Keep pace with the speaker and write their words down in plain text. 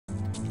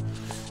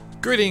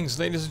Greetings,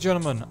 ladies and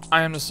gentlemen,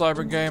 I am the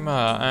Cyber Gamer,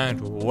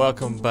 and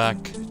welcome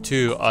back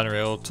to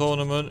Unreal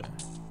Tournament.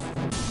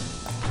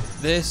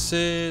 This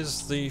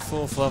is the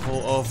 4th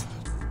level of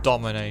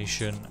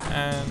Domination,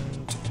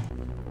 and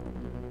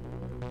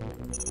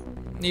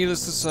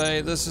needless to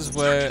say, this is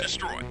where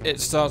it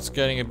starts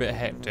getting a bit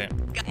hectic.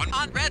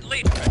 On red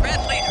leader,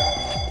 red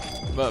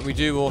leader. But we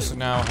do also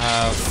now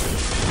have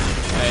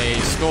a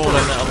score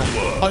limit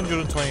of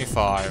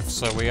 125,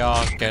 so we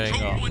are getting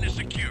up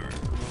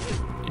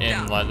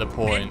in like the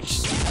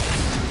points.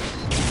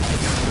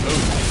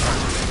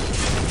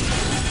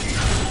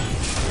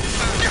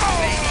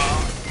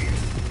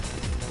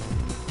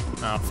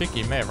 I think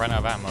he may have run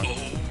out of ammo. Oh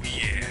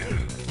yeah.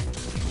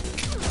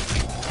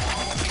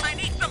 I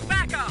need some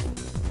backup.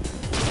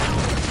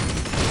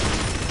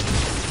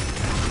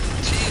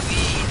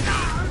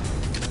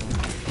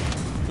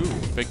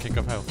 Ooh, big kick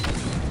of health.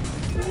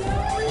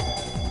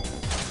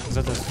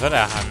 That is very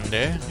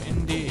handy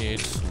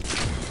indeed.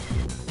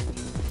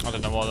 I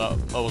don't know what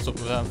that was up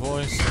with that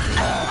voice.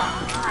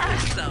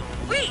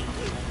 Sweet.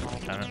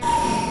 Damn it.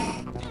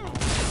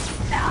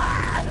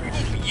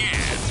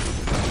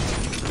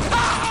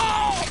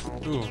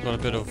 Ooh, got a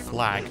bit of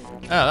Flak.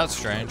 Oh, that's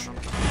strange. So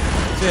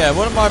yeah,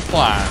 one of my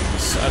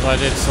plans, as I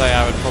did say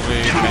I would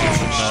probably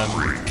mention them.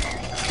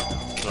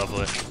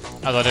 Lovely.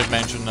 As I did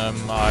mention them,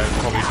 I would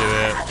probably do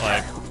it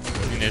like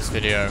in this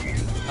video.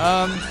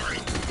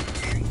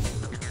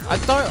 I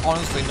don't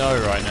honestly know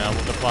right now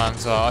what the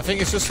plans are. I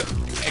think it's just a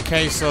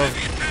case of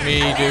me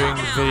doing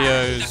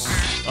videos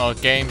or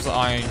games that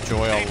I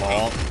enjoy a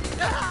lot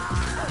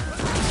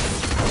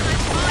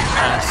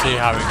and see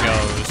how it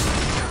goes.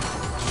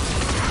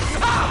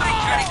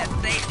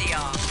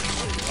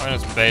 I mean,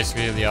 that's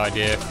basically the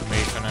idea for me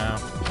for now.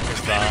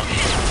 Is that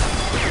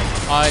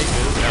I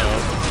do know.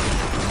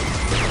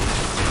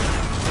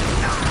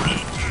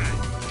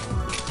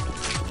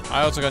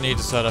 I also gonna need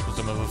to set up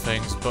some other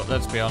things, but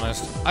let's be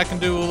honest, I can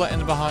do all that in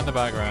the behind the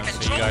background,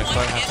 so you guys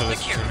don't have to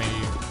listen to me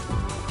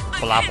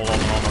blabble on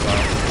and on about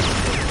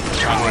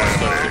random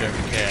stuff you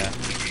don't care.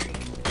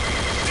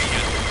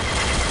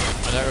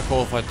 I don't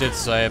recall if I did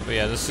say it, but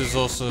yeah, this is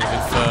also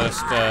the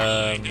first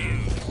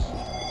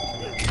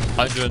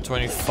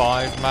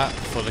 125 map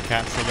for the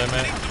capture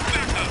limit.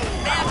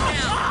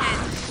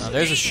 Now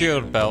there's a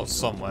shield belt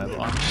somewhere, but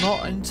I'm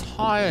not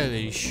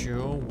entirely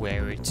sure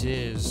where it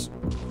is.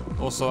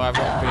 Also, I've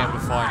not been able to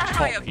find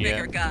top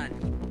yet.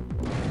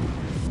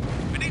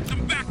 We need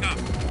some backup.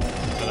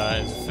 But that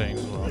is a thing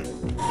as well.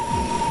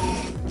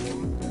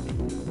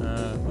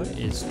 What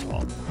is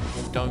top?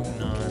 Don't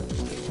know.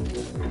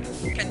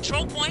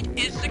 Control point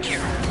is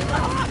secure.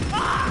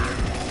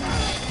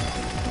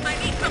 I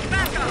need some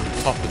backup.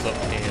 Top is up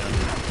here.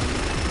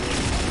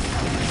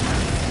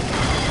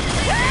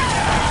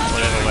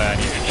 Whatever way I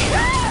need to go.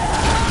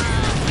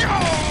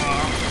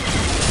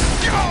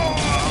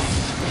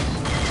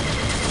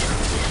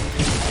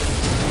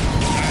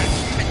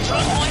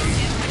 Control point is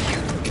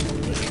secure.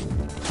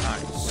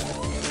 Nice.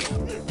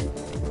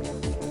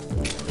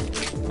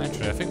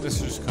 Actually, I think this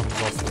just comes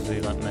off of the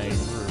like main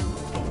room.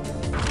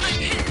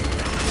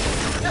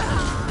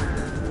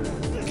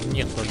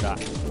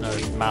 No,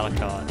 it's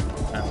Malachite.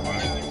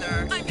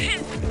 I'm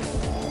hit.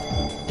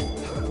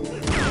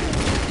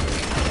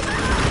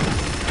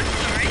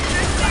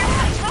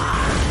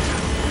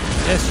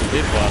 Yes, she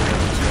did work on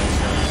this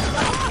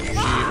one.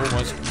 She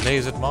almost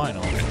lasered mine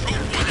off.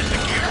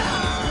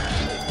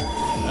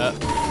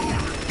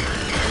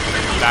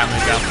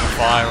 Damage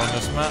amplifier on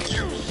this map.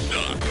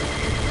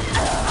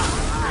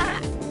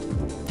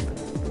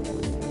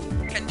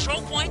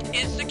 Control point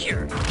is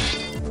secure.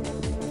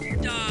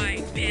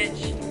 Die,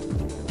 bitch.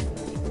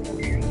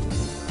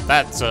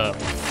 That's a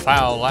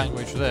foul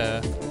language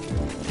there.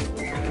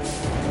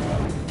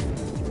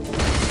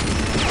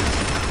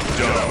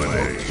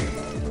 Dominate.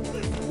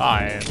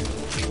 I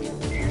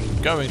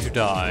am going to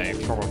die,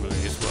 probably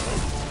as well.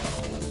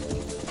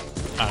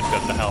 I've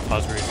got the health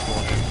has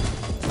respawning.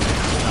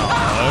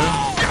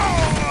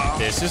 No.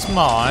 This is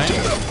mine.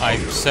 I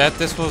said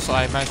this was.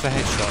 I managed to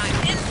headshot.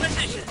 I'm in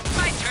position.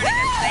 My turret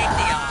is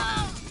safety on.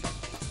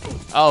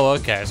 Oh,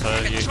 okay. So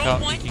you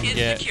can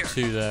get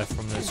to there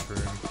from this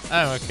room.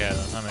 Oh, okay.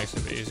 Then that makes it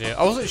a bit easier.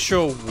 I wasn't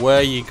sure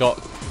where you got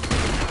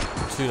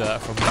to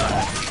that from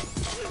there,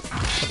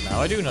 but now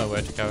I do know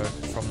where to go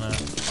from there.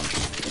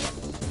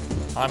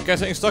 I'm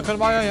getting stuck in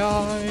my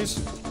eyes.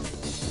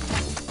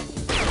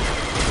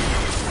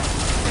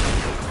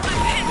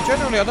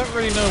 Generally, I don't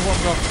really know what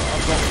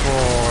I've got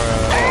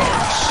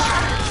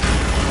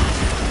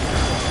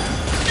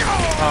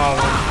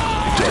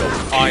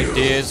for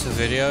ideas for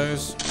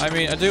videos. I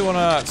mean, I do want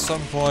to at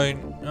some point.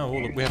 Oh,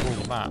 we have all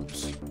the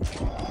maps.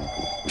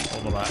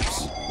 All the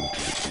maps.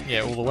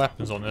 Yeah, all the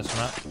weapons on this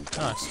map.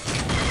 Nice.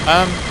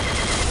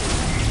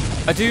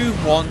 I do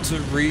want to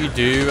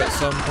redo at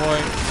some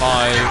point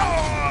my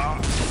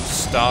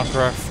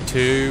StarCraft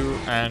 2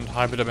 and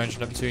Hyperdimension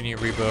Neptunia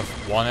Rebirth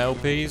 1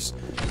 LPs.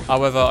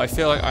 However, I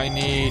feel like I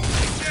need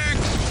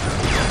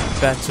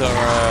better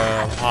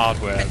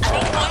hardware.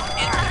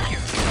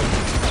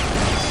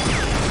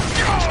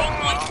 Control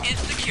point is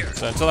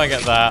So until I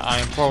get that,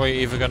 I'm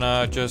probably either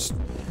gonna just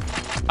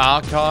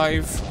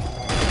archive the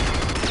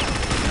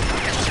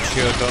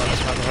shield belt on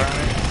this map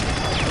apparently.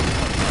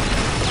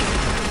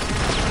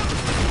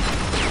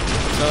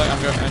 So like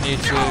I need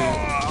to...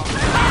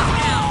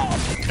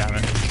 Damn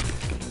it.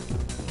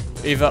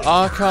 Either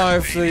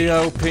archive the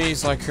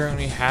LPs I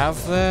currently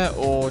have there,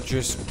 or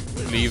just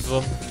leave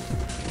them.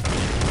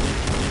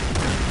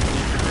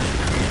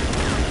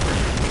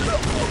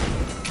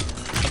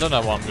 I don't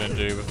know what I'm going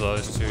to do with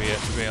those two yet,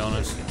 to be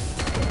honest.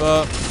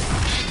 But...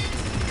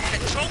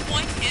 Control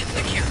point is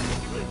secure.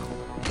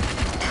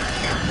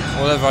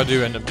 whatever I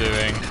do end up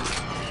doing,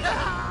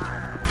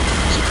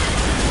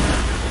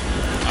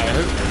 I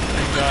hope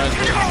you guys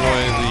will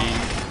enjoy the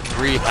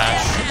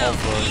rehash of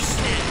those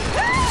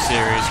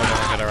series when I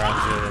get around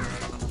to them.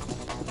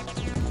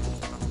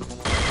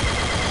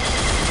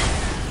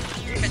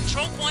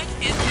 Control point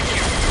is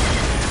secure.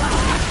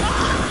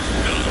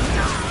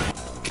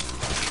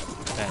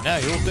 And now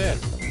you're dead.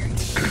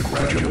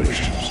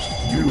 Congratulations.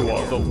 You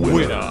are the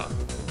winner.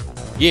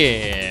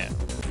 Yeah!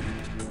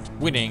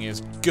 Winning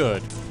is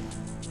good.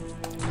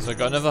 So I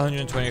got another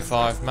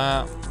 125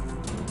 map.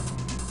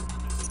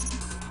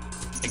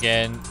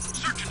 Again,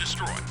 Search and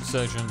destroy.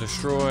 search and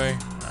destroy.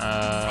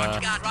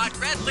 Roger, God, Roger.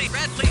 Red lead,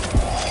 red lead.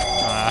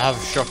 I have a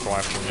shock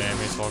rifle near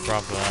me, so I'll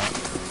grab that.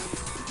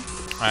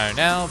 And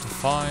now to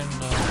find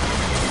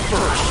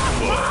First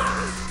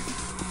blood.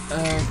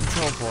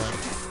 control point.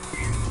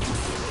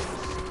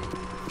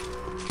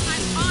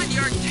 I'm on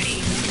your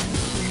team.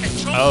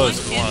 Control Oh, point it's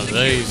is one of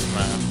secure. these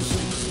maps.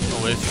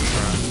 Oh, it's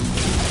different.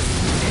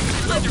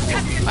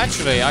 Undercut.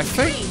 Actually, I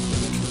think,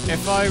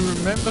 if I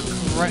remember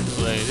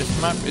correctly, this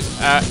map is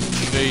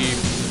actually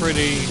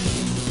pretty,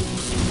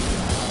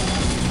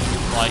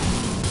 like,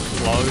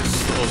 close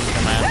to all the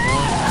command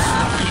points.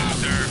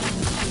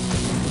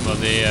 Well,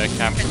 the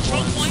capture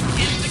Control points. point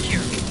is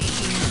secure.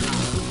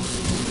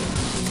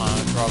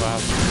 I'd rather have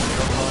some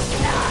shot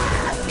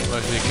rifle.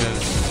 Mostly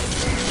because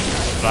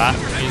that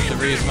is the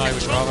reason I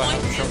would rather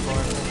have a shot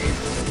rifle.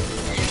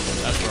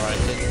 That's right,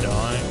 it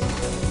died.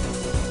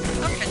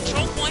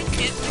 Control point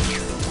is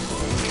secure.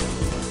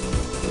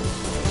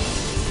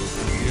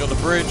 You got the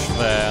bridge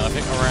there, and I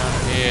think around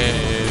here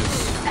is...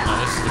 no,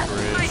 this is the My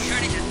bridge.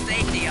 turning to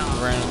safety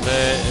off. Around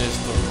there is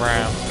the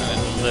ramp, and then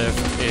the lift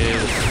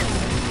is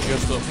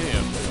just up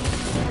here.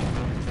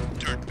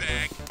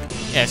 Dirtbag.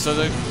 Yeah, so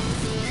the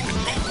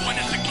Control point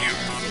is secure.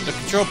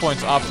 control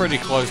points are pretty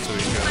close to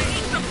each I other.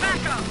 need some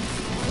backup.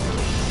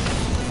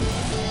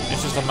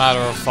 It's just a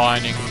matter of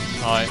finding,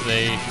 like,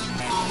 the...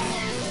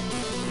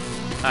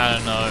 I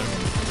don't know,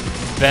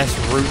 best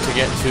route to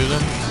get to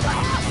them,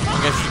 I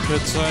guess you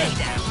could say.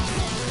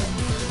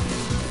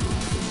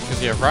 Because,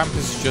 yeah, ramp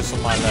is just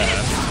on my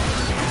left.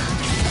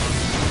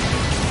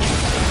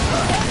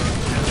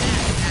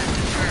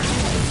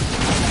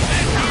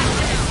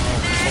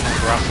 Someone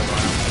grab the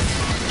ramp.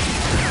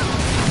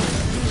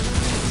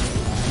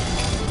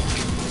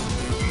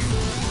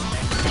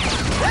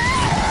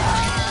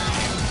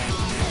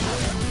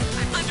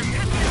 I'm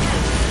undercut.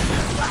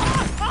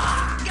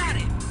 Got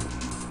it.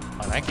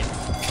 Oh, thank you.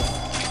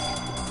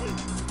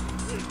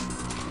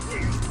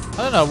 I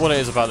don't know what it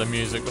is about the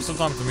music, but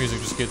sometimes the music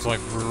just gets, like,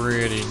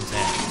 really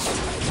intense.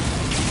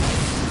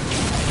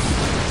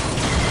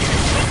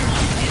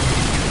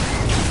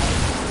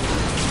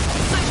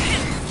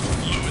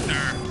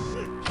 Loser.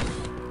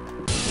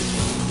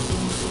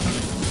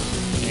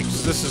 Yeah,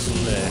 'cause this is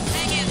lit.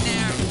 Hang in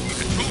there.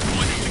 Control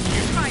point is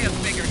secure. Try a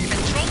bigger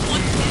control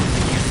point is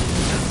secure.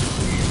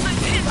 I'm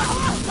hit.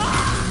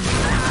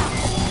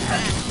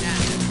 That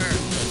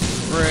hurt.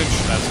 Bridge,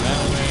 that's an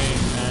enemy,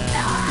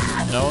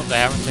 and... no, they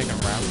haven't taken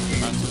ramp.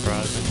 That's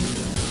surprising.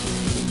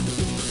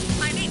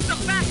 I need some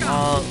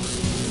backup.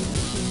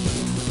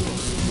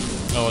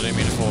 Oh, I didn't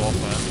mean to fall off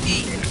there.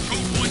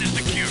 Control point is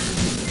secure.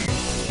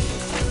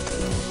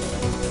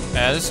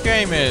 This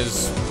game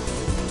is...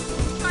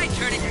 Try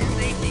turning your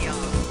safety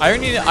off.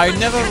 I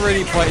never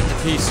really played the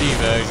PC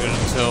version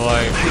until,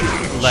 like,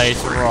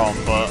 later on,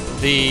 but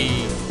the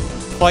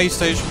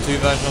PlayStation 2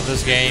 version of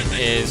this game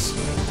is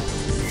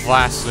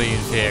vastly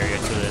inferior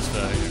to this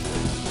version.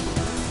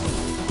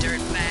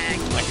 Dirtbag.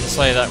 I can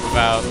say that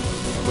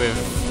with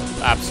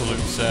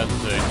absolute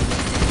certainty.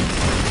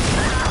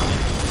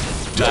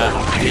 That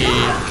the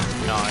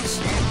nice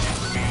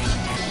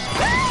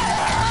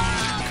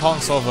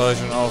console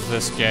version of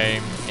this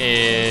game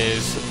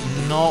is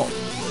not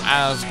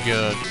as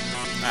good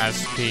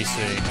as PC.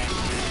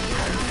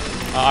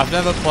 I've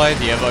never played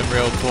the other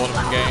real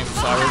tournament games,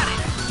 so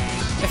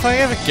if I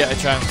ever get a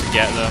chance to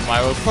get them,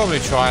 I will probably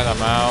try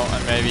them out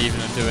and maybe even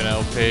do an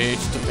LP. It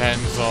just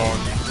depends on,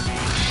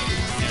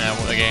 you know,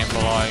 what the games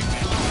are like.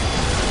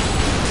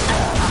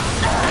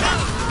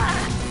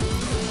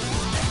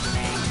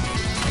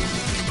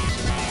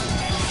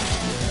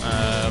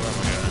 Where am I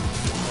going?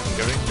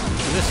 Going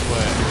this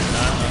way.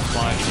 No, that's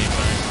my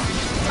teammate.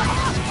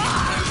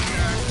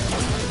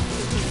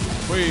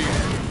 Whee!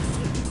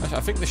 I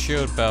think the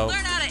shield belt.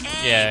 Learn how to aim.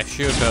 Yeah,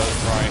 shield belt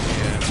is right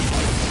here.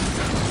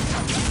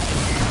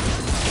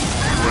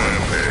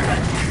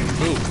 Rampage.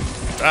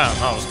 Damn,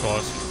 that was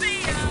close.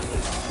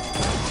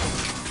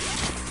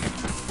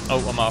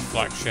 Oh, I'm out of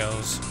flak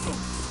shells.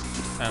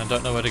 And I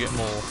don't know where to get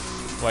more.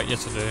 Wait,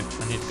 yes I do.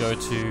 I need to go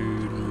to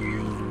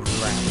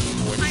ramp,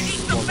 which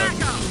was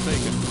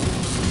taken.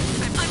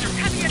 I'm under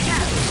heavy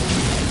attack.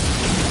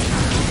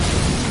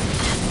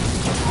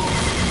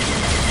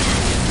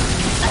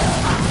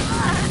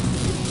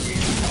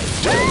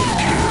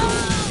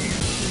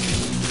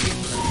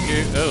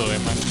 Oh, they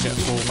managed to get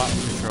full map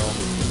control.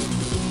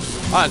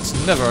 That's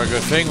never a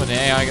good thing when the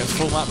AI gets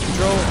full map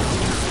control.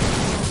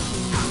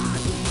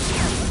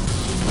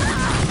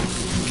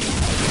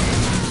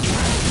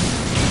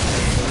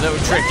 A little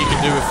trick you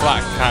can do with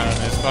flak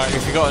cannon is like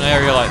if you've got an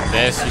area like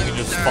this, you can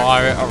just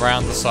fire it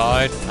around the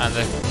side and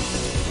the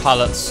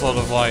pallets sort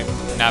of like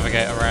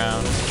navigate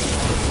around.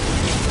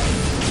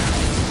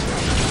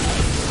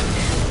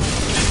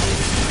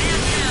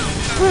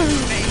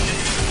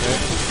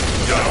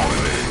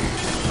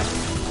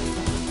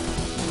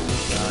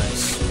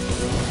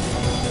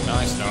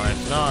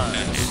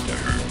 Nice.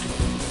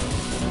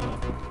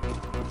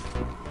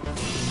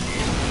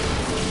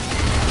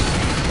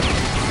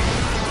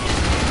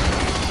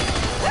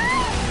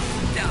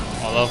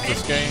 I love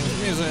this game's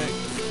music.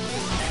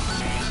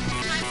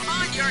 I'm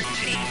on your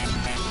team.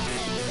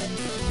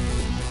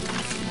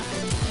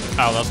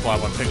 Oh, that's why I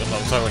won't pick them up,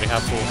 because I already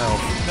have full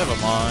health. Never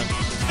mind.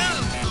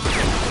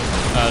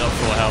 Not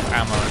full health,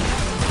 ammo.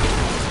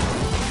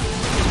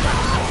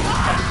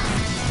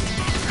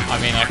 I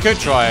mean, I could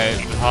try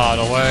it the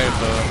harder way,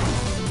 but...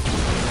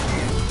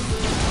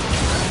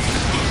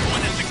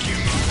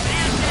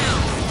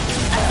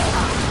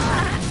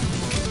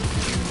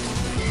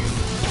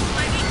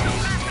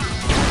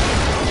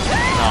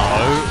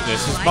 No,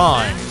 this is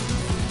mine.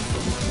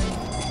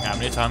 How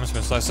many times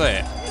must I say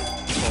it?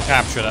 Or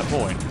capture that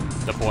point.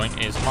 The point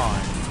is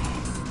mine.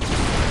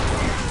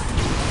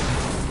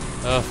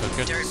 Oh, for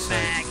goodness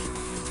sake.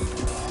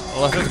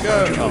 Well, let's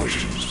go. Oh.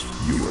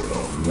 You are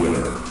the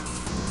winner.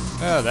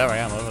 Oh, there I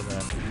am, over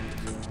there.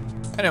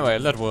 Anyway,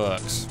 lead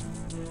works.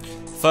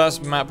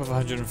 First map of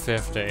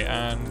 150,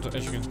 and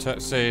as you can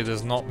see,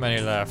 there's not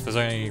many left. There's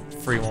only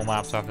 3 more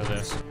maps after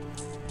this.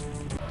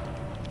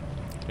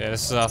 Yeah,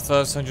 this is our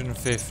first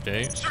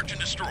 150. Search and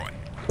destroy.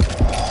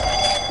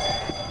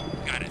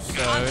 Got it.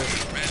 So,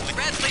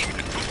 Bradley.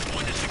 Control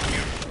point is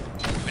secure.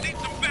 We need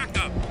some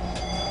backup.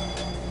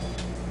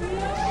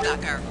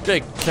 Sucker.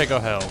 big keg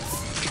of health.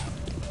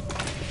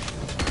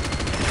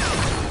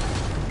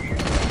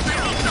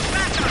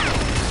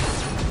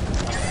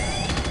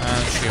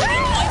 And shield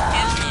bell.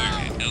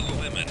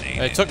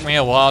 It took me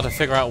a while to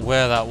figure out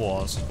where that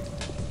was.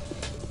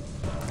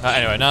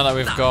 Anyway, now that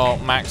we've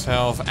got max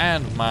health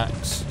and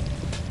max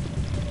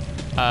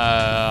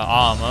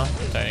armor,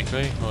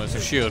 technically, well, it's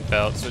a shield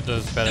belt, so it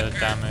does better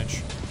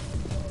damage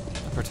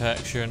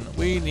protection.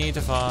 We need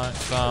to start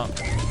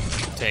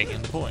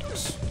taking the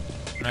points.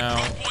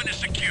 Now, point is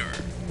secure.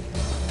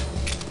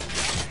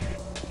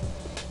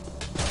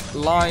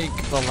 like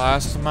the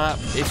last map,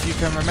 if you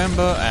can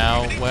remember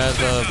out where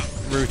the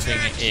routing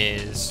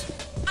is,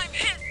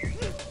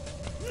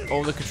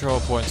 all the control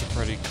points are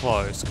pretty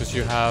close because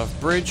you have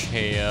bridge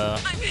here.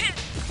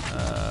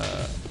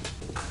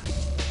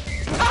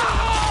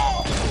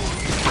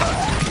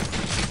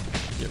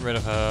 Get rid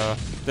of her.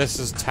 This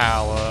is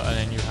tower, and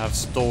then you have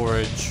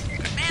storage.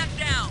 Man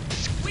down.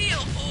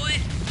 Wheel, boy.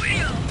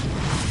 Wheel.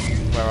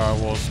 Where I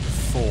was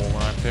before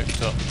when I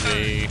picked up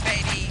the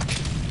Baby.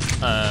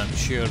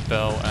 shield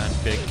bell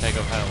and big keg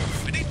of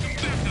health.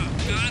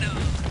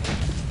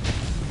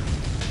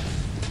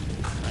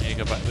 I need to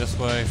go back this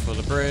way for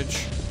the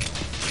bridge.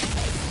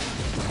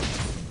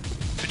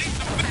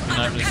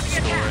 No, this is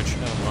storage.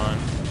 Never mind.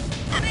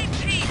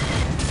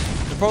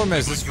 The problem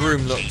is this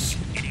room looks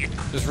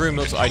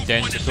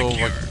identical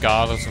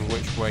regardless of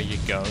which way you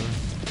go.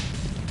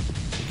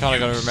 You kind of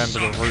got to remember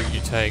the route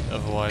you take,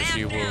 otherwise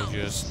you will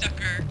just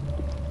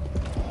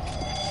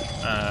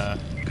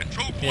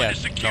yeah,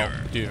 not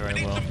do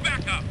very well.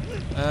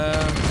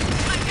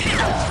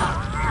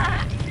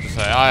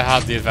 So I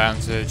have the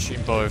advantage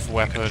in both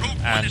weapon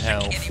and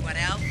health. Anyone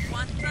else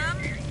want some?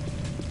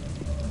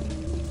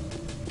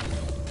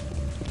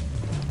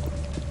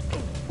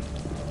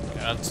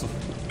 That's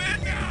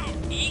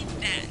Eat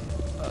that.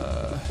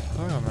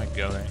 where am I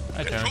going?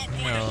 I don't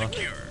know.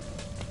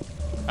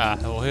 Ah,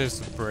 well here's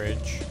the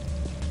bridge.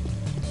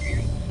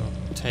 So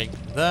take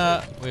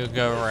that. We'll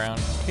go around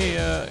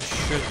here.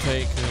 Should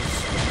take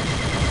us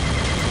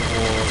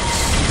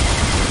towards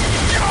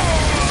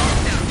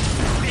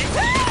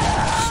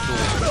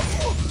storage.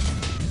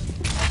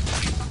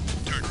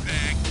 Turn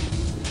back.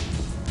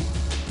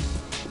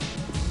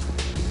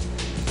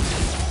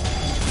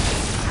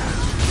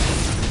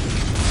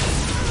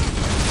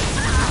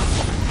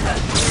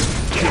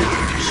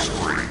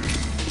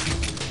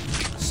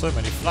 So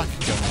many flak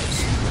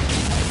guns.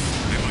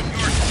 I'm on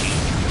your team.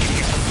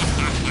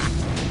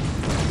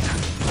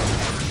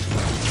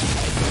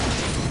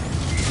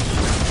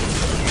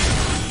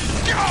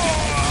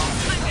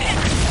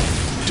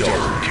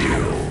 Double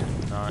kill.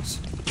 Nice.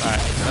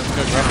 Right, let's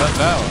go grab that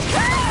tower.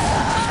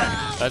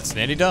 Let's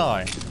nearly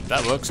die.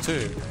 That works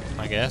too,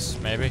 I guess.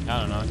 Maybe. I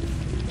don't know.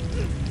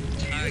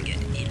 Target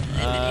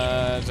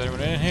eliminated. Is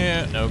anyone in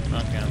here? Nope.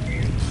 Okay.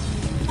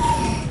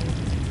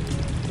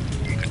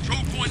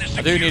 Control point is I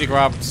secure. do need to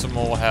grab some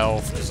more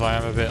health because I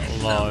am a bit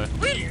low.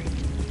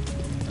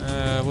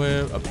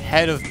 We're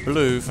ahead of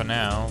blue for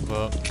now,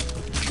 but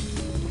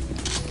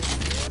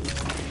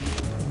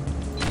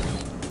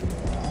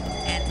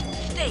And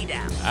stay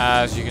down.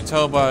 as you can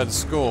tell by the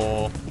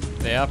score,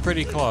 they are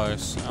pretty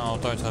close. Oh,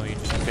 don't tell me you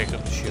just picked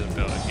up the shield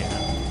belt again.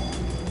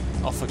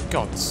 Oh, for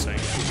God's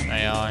sake,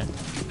 AI.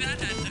 That had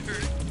to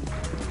hurt.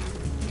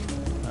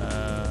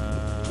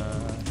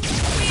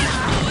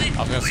 I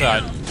was gonna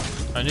say,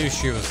 I knew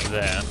she was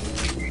there,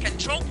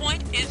 Control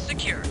point is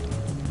secure.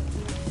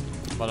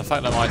 but the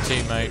fact that my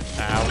teammate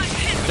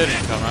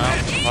didn't come out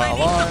quite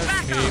alive,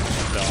 he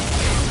died.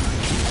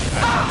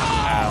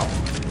 Ow.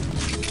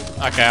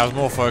 Okay, I was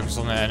more focused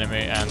on the enemy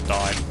and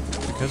died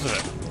because of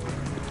it.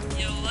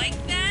 You like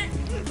that?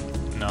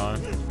 No.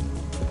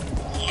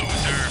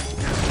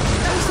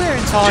 What's their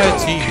entire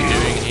team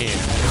doing here?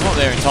 It's not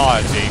their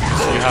entire team,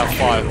 because you have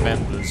 5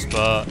 members,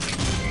 but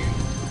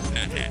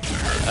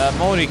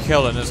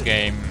multi-kill in this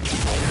game,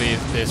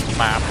 this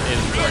map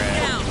is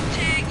rare. Down.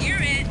 Tag,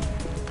 you're it.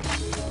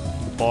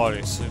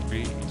 Body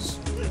breeze.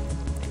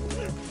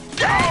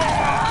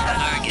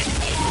 Target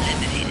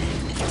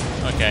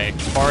eliminated. Okay,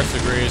 Boris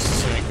agrees to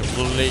something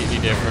completely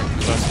different,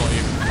 because that's not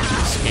even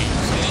the scheme.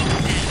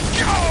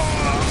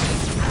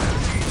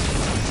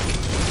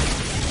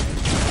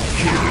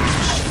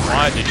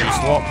 Why did you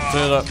swap to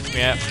the...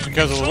 Yeah,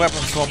 because of the weapon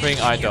swapping,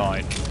 I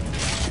died.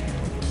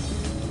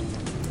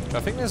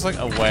 I think there's like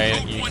a way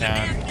that you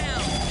can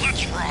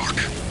Let's rock.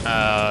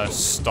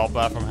 stop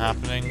that from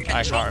happening.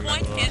 I can't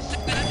remember that.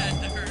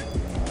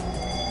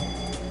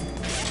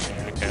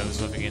 Okay,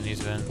 there's nothing in these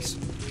vents.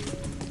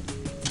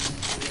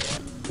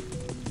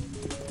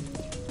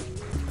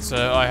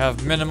 So I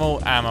have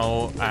minimal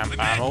ammo,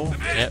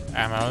 yep,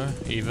 ammo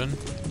even.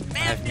 I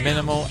have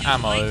minimal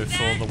ammo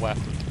for the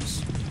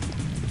weapons.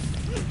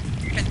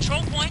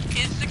 Control point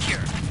is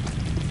secure.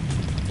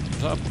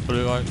 Is that a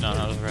blue eye? No,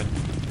 that was red.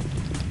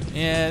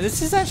 Yeah,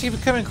 this is actually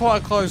becoming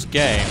quite a close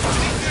game.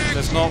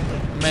 There's not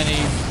many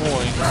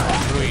points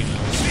between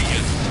us.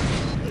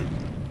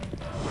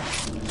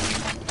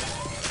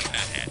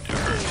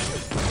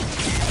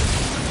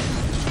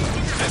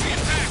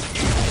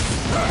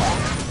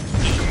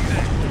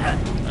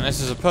 And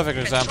this is a perfect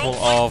example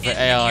of the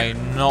AI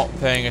not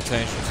paying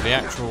attention to the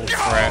actual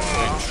threat,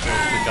 which was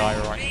the guy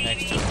right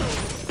next to him.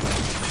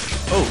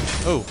 Oh,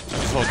 I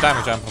just saw a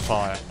damage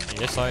amplifier.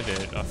 Yes, I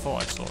did. I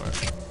thought I saw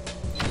it.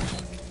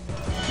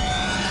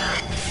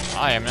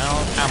 I am now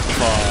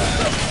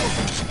amplified.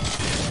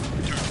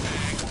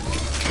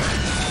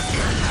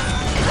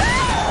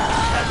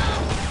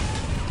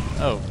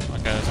 Oh,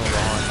 okay, that's all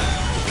behind me.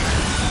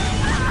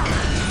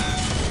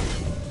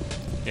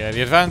 Yeah,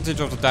 the advantage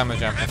of the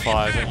damage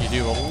amplifier is that you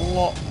do a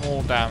lot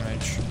more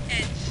damage.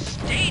 And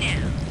stay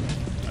down.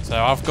 So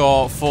I've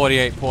got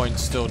 48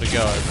 points still to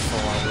go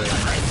before I win.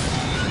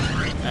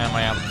 And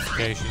my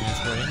amplification is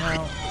running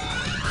out.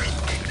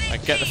 I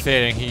get the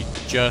feeling he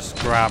just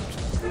grabbed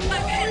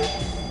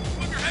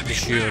the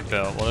shield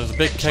belt. Well, there's a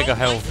big keg of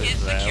health in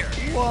there.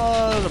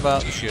 What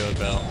about the shield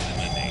belt?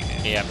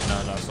 Yep,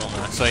 no, that's not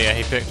there. So yeah,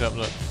 he picked up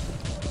the...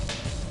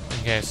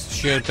 Okay, so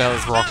shield belt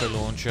is rocket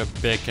launcher,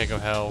 big keg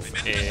of health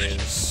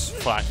is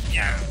flak.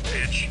 Yeah,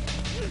 bitch.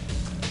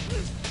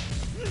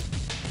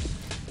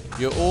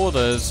 Your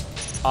orders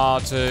are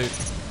to...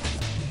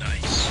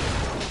 Nice.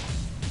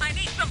 I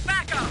need some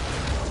backup.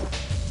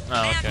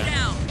 Oh, okay.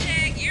 Down.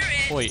 Tag, you're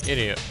it. Oi,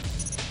 idiot.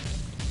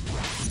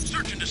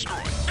 Search and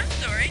destroy. I'm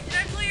sorry. Did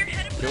I pull your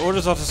head up? Your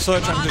orders are to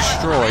search and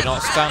destroy,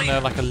 not stand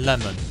there like a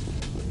lemon.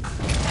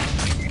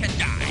 Can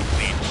die,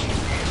 bitch.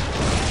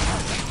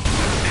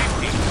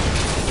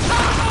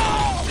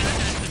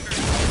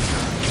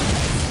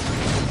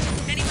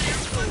 Anyone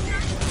else want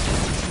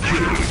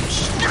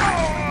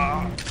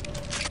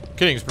some?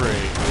 Killing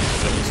spree.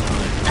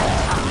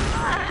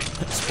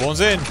 Spawns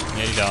in.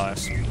 Yeah, he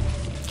dies.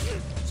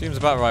 Seems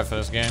about right for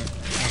this game.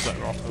 What's that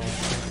rocket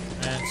launcher?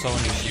 And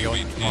someone just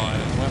yoinked my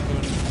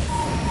weapon.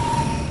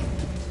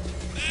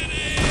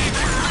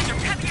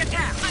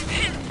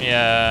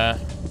 Yeah.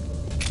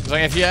 It's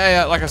like if your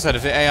AI, like I said,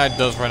 if the AI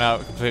does run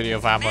out completely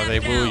of ammo, they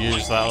will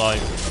use that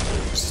like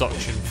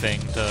suction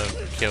thing to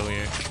kill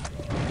you.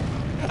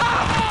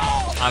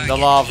 And the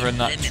lava in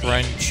that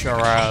trench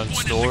around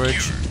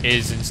storage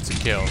is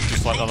insta-kill,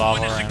 just like the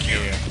lava around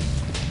here.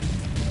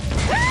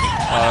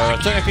 I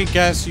technically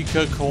guess you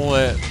could call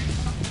it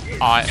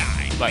like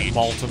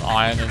molten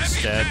iron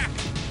instead.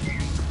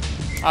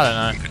 I don't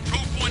know.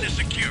 Control point is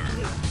secure.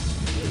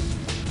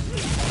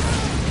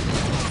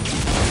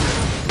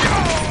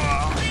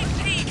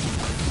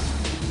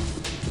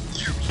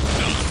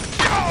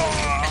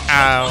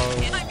 Ow.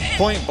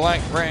 Point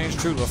blank range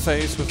to the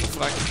face with the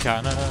flak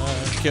cannon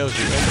kills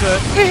you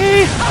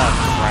instantly. Oh,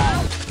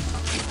 crap.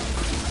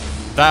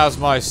 That was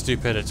my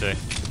stupidity.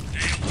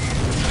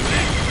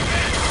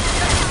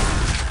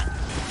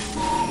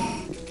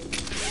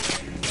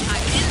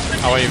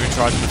 How I even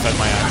tried to defend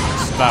my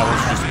actions. That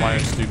was just my own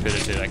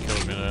stupidity that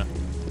killed me there.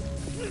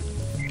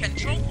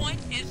 Control point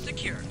is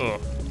secure. Ugh,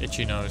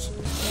 itchy nose.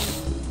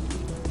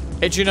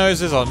 Itchy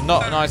noses are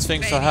not nice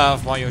things to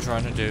have while you're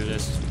trying to do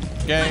this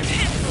game.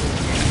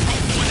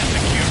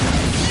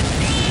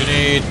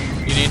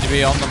 You need to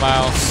be on the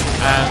mouse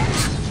and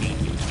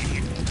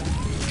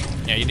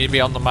you need to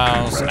be on the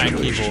mouse and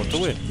keyboard to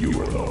win.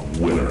 You are the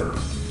winner.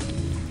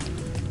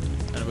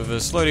 And with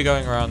us slowly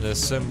going around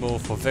this symbol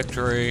for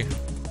victory,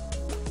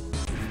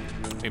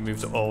 we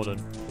move to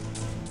Alden.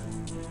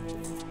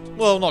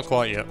 Well, not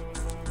quite yet.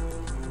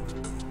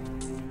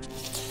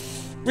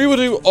 We will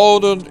do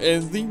Alden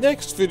in the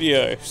next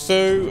video.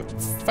 So,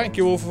 thank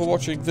you all for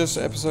watching this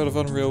episode of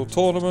Unreal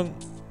Tournament.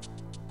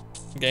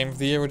 Game of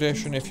the Year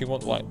edition, if you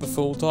want like the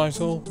full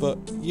title. But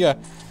yeah.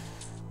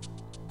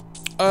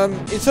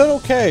 Eternal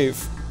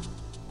Cave.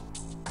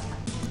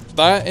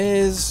 That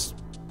is...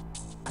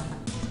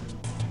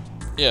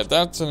 yeah,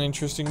 that's an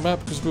interesting map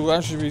because we'll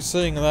actually be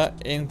seeing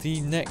that in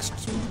the next,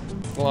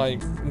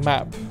 like,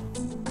 map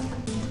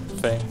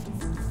thing.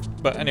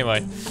 But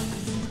anyway,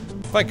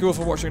 thank you all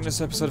for watching this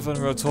episode of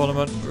Unreal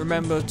Tournament.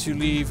 Remember to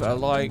leave a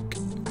like,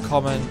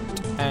 comment,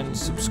 and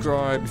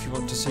subscribe if you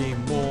want to see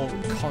more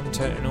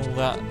content and all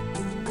that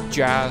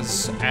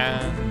jazz.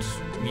 And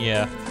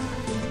yeah,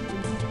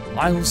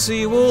 I will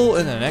see you all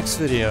in the next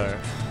video.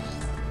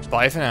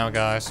 Bye for now,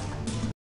 guys.